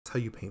how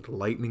you paint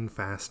lightning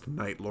fast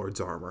Night Lord's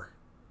armor.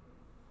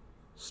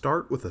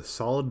 Start with a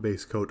solid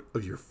base coat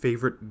of your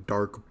favorite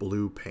dark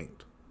blue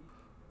paint.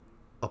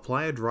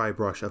 Apply a dry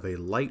brush of a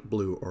light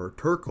blue or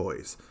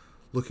turquoise,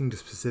 looking to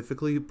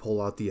specifically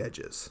pull out the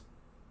edges.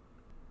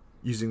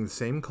 Using the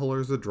same color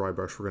as the dry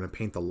brush, we're going to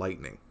paint the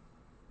lightning.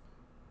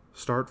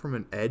 Start from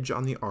an edge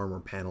on the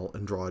armor panel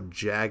and draw a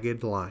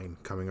jagged line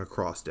coming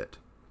across it.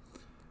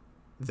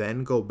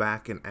 Then go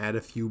back and add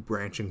a few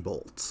branching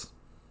bolts.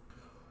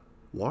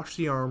 Wash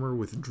the armor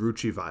with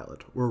Druchii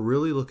Violet. We're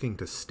really looking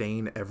to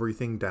stain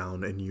everything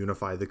down and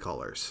unify the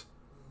colors.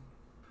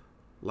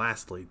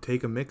 Lastly,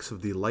 take a mix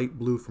of the light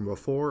blue from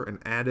before and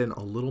add in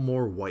a little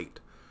more white.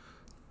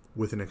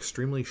 With an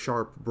extremely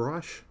sharp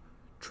brush,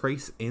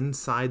 trace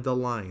inside the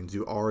lines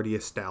you already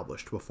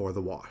established before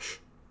the wash.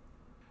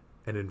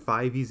 And in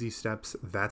 5 easy steps, that's